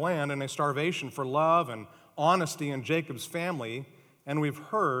famine in the land and a starvation for love and honesty in Jacob's family, and we've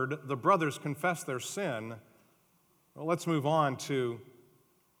heard the brothers confess their sin. Well, let's move on to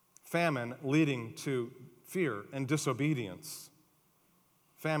famine leading to fear and disobedience.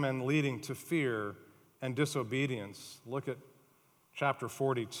 Famine leading to fear and disobedience. Look at chapter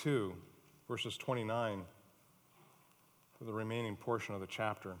 42, verses 29 for the remaining portion of the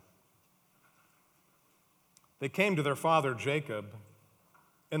chapter. They came to their father Jacob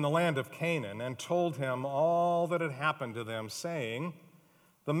in the land of Canaan and told him all that had happened to them, saying,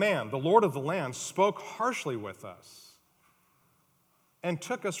 The Lord of the land, spoke harshly with us and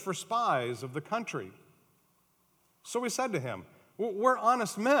took us for spies of the country. So we said to him, We're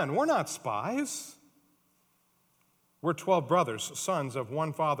honest men, we're not spies. We're 12 brothers, sons of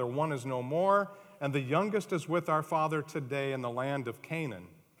one father. One is no more, and the youngest is with our father today in the land of Canaan.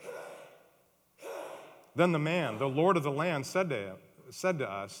 Then the Lord of the land, said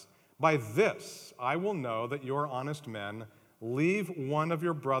to us, By this I will know that you are honest men. Leave one of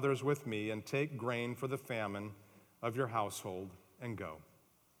your brothers with me and take grain for the famine of your household and go.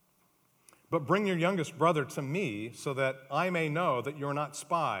 But bring your youngest brother to me so that I may know that you're not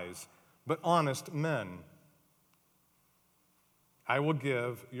spies, but honest men. I will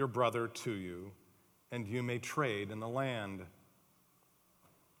give your brother to you, and you may trade in the land."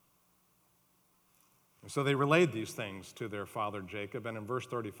 And so they relayed these things to their father Jacob, and in verse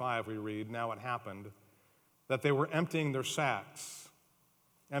 35 we read, "Now it happened that they were emptying their sacks,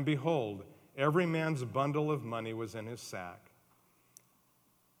 and behold, every man's bundle of money was in his sack.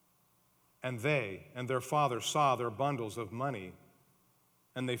 And they and their father saw their bundles of money,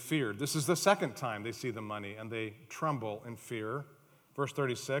 and they feared." This is the second time they see the money, and they tremble in fear. Verse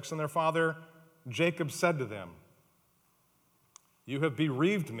 36, "And their father Jacob said to them, 'You have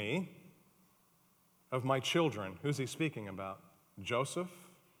bereaved me of my children.'" Who's he speaking about? Joseph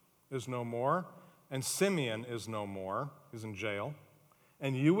is no more, and Simeon is no more. He's in jail.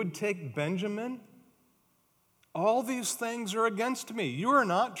 "And you would take Benjamin? All these things are against me. You are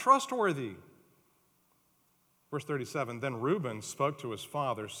not trustworthy." Verse 37, "Then Reuben spoke to his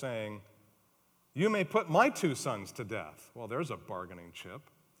father, saying, 'You may put my 2 sons to death.'" Well, there's a bargaining chip.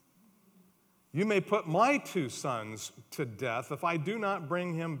 "You may put my 2 sons to death if I do not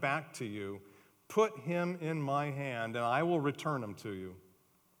bring him back to you. Put him in my hand, and I will return him to you."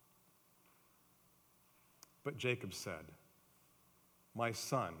 But Jacob said, "My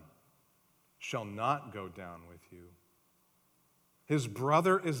son shall not go down with you. His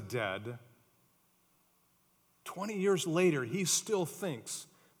brother is dead." 20 years later, he still thinks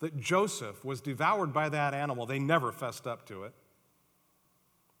that Joseph was devoured by that animal. They never fessed up to it.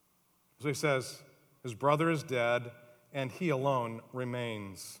 So he says, his brother is dead, and he alone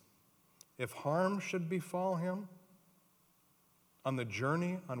remains. "If harm should befall him on the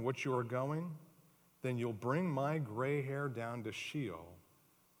journey on which you are going, then you'll bring my gray hair down to Sheol.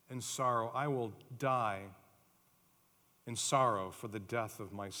 In sorrow, I will die in sorrow for the death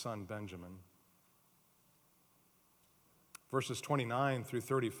of my son Benjamin." Verses 29 through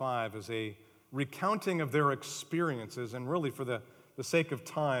 35 is a recounting of their experiences, and really for the sake of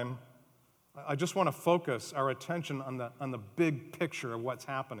time, I just want to focus our attention on the big picture of what's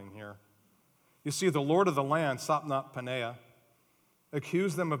happening here. You see, the lord of the land, Sapnath-Paneah,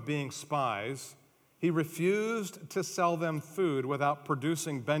 accused them of being spies. He refused to sell them food without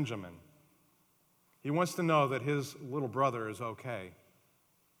producing Benjamin. He wants to know that his little brother is okay.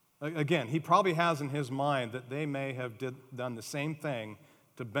 Again, he probably has in his mind that they may have done the same thing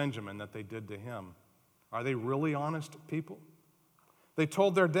to Benjamin that they did to him. Are they really honest people? They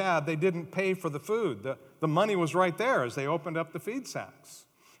told their dad they didn't pay for the food. The money was right there as they opened up the feed sacks.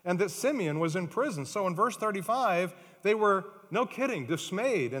 And that Simeon was in prison. So in verse 35, they were, no kidding,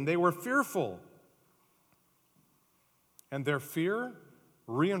 dismayed, and they were fearful. And their fear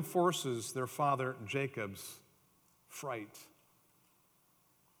reinforces their father Jacob's fright.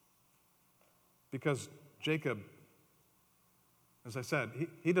 Because Jacob, as I said,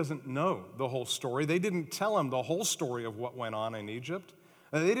 he doesn't know the whole story. They didn't tell him the whole story of what went on in Egypt.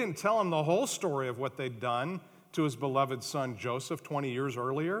 They didn't tell him the whole story of what they'd done to his beloved son Joseph 20 years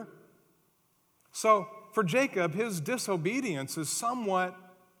earlier. So for Jacob, his disobedience is somewhat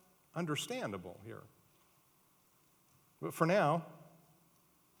understandable here. But for now,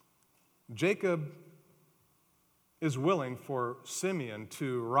 Jacob is willing for Simeon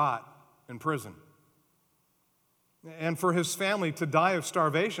to rot in prison and for his family to die of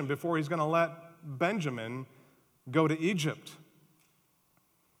starvation before he's going to let Benjamin go to Egypt.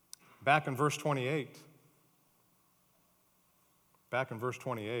 Back in verse 28,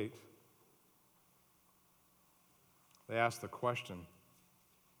 they ask the question,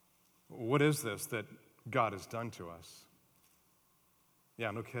 what is this that God has done to us?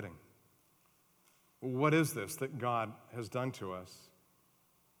 Yeah, no kidding. What is this that God has done to us?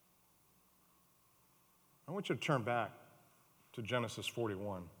 I want you to turn back to Genesis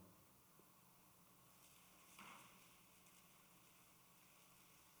 41.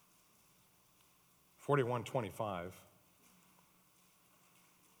 (41:25).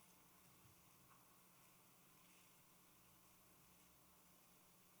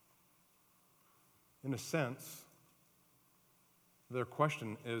 In a sense, their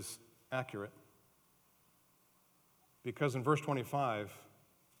question is accurate. Because in verse 25,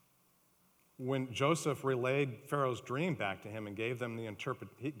 when Joseph relayed Pharaoh's dream back to him and gave him the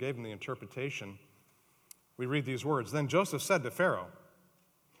interpretation, we read these words. Then Joseph said to Pharaoh,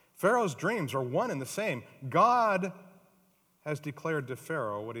 Pharaoh's dreams are one and the same. God has declared to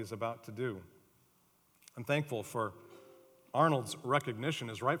Pharaoh what he's about to do. I'm thankful for Arnold's recognition,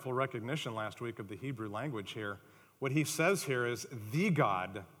 his rightful recognition last week of the Hebrew language here. What he says here is, the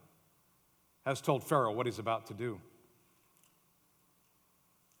God has told Pharaoh what he's about to do.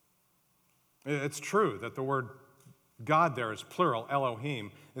 It's true that the word God there is plural,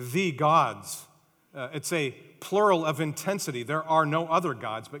 Elohim, the gods. It's a plural of intensity. There are no other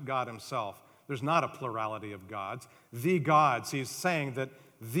gods but God himself. There's not a plurality of gods. The gods, he's saying that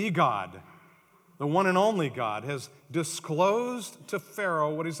the God, the one and only God, has disclosed to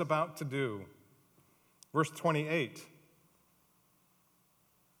Pharaoh what he's about to do. Verse 28.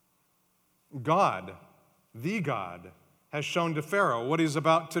 God, the God, has shown to Pharaoh what he's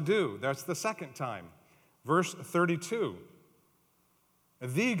about to do. That's the second time. Verse 32.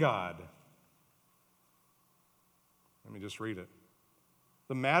 The God. Let me just read it.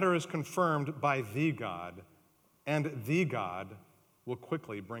 The matter is confirmed by the God, and the God will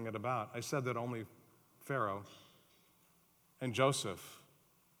quickly bring it about. I said that only Pharaoh and Joseph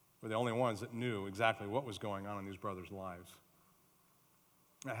were the only ones that knew exactly what was going on in these brothers' lives.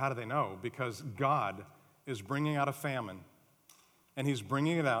 Now, how do they know? Because God is bringing out a famine, and he's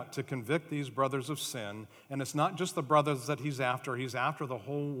bringing it out to convict these brothers of sin. And it's not just the brothers that he's after the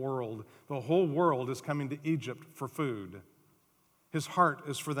whole world. The whole world is coming to Egypt for food. His heart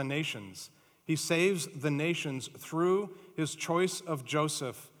is for the nations. He saves the nations through his choice of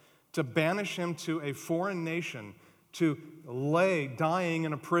Joseph to banish him to a foreign nation, to lay dying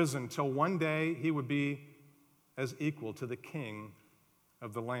in a prison till one day he would be as equal to the king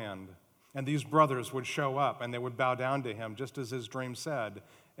of the land. And these brothers would show up and they would bow down to him, just as his dream said.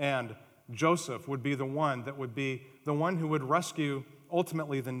 And Joseph would be the one who would rescue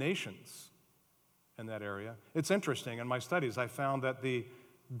ultimately the nations in that area. It's interesting, in my studies, I found that the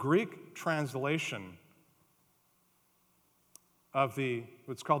Greek translation of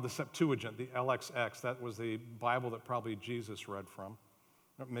what's called the Septuagint, the LXX, that was the Bible that probably Jesus read from.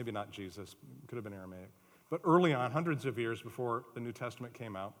 Maybe not Jesus, could have been Aramaic. But early on, hundreds of years before the New Testament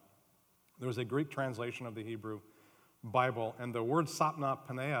came out, there was a Greek translation of the Hebrew Bible, and the word Sapna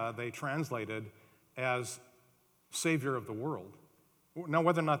Panea they translated as Savior of the world. Now,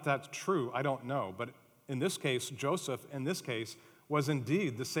 whether or not that's true, I don't know, but in this case, Joseph, in this case, was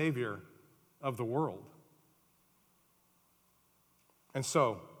indeed the Savior of the world. And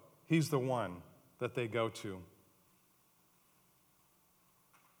so, he's the one that they go to.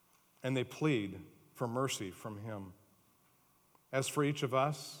 And they plead for mercy from him. As for each of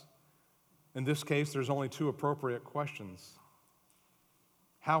us, in this case, there's only two appropriate questions.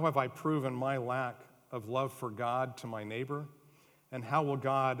 How have I proven my lack of love for God to my neighbor? And how will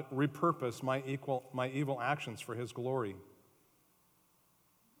God repurpose my evil actions for his glory?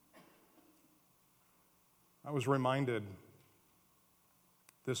 I was reminded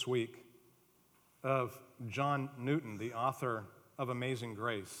this week of John Newton, the author of Amazing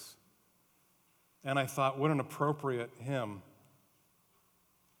Grace. And I thought, what an appropriate hymn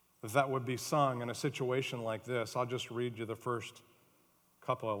that would be sung in a situation like this. I'll just read you the first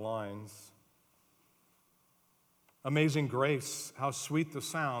couple of lines. Amazing grace, how sweet the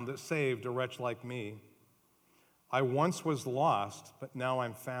sound that saved a wretch like me. I once was lost, but now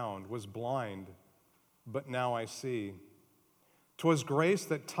I'm found, was blind, but now I see. 'Twas grace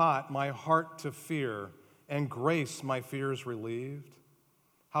that taught my heart to fear, and grace my fears relieved.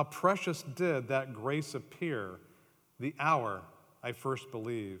 How precious did that grace appear the hour I first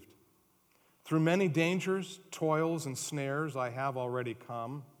believed. Through many dangers, toils, and snares I have already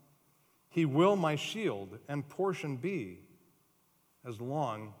come. He will my shield and portion be as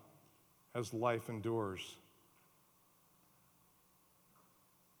long as life endures.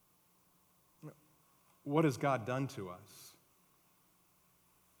 What has God done to us?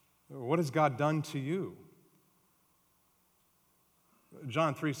 What has God done to you?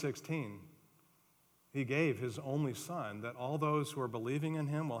 John 3:16, he gave his only son that all those who are believing in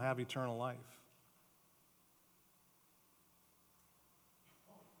him will have eternal life.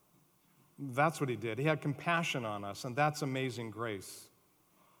 That's what he did. He had compassion on us, and that's amazing grace.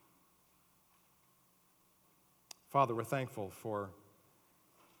 Father, we're thankful for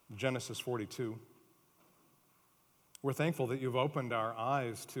Genesis 42. We're thankful that you've opened our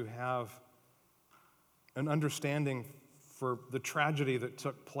eyes to have an understanding for the tragedy that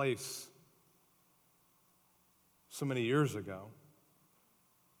took place so many years ago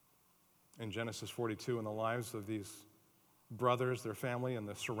in Genesis 42 in the lives of these brothers, their family, and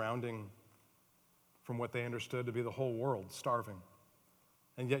the surrounding, from what they understood to be the whole world, starving.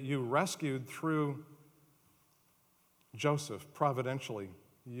 And yet you rescued through Joseph, providentially.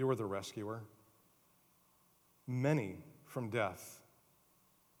 You were the rescuer. Many from death.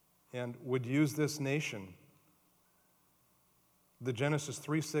 And would use this nation. The Genesis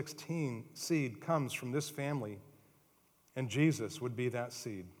 3:16 seed comes from this family, and Jesus would be that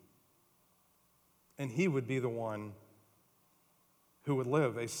seed. And he would be the one who would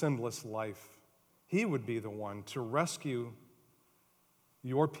live a sinless life. He would be the one to rescue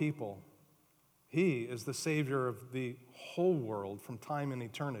your people. He is the Savior of the whole world from time and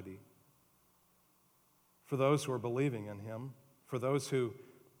eternity. For those who are believing in him, for those who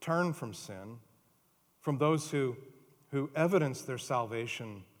turn from sin, from those who evidence their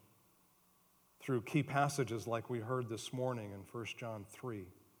salvation through key passages like we heard this morning in 1 John 3,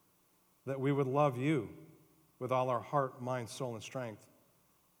 that we would love you with all our heart, mind, soul, and strength,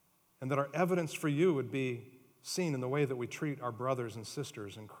 and that our evidence for you would be seen in the way that we treat our brothers and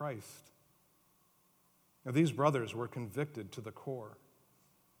sisters in Christ. Now, these brothers were convicted to the core,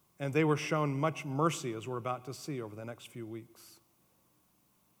 and they were shown much mercy, as we're about to see over the next few weeks.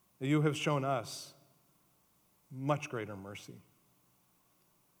 You have shown us much greater mercy,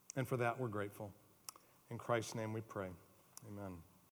 and for that we're grateful. In Christ's name we pray. Amen.